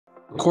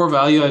A core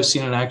value I've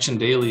seen in action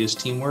daily is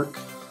teamwork.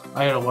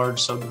 I had a large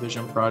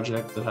subdivision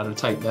project that had a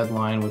tight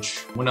deadline,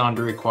 which went on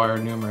to require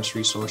numerous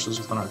resources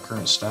within our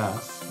current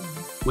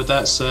staff. With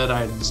that said, I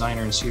had a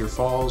designer in Cedar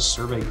Falls,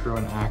 survey crew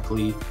in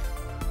Ackley,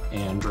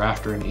 and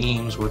drafter in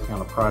Ames working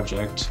on a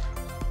project,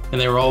 and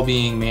they were all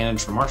being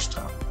managed from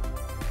Marshalltown.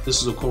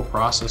 This is a cool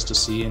process to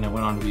see, and it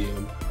went on to be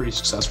a pretty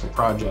successful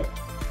project.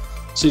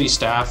 City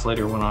staff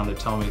later went on to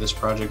tell me this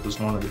project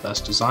was one of the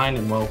best designed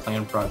and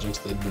well-planned projects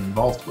they'd been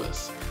involved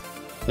with.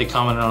 They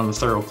commented on the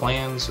thorough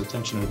plans,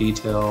 attention to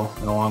detail,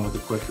 and along with the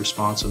quick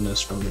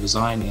responsiveness from the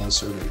design and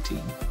survey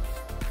team.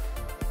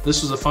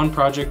 This was a fun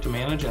project to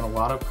manage, and a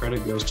lot of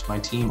credit goes to my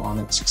team on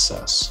its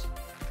success.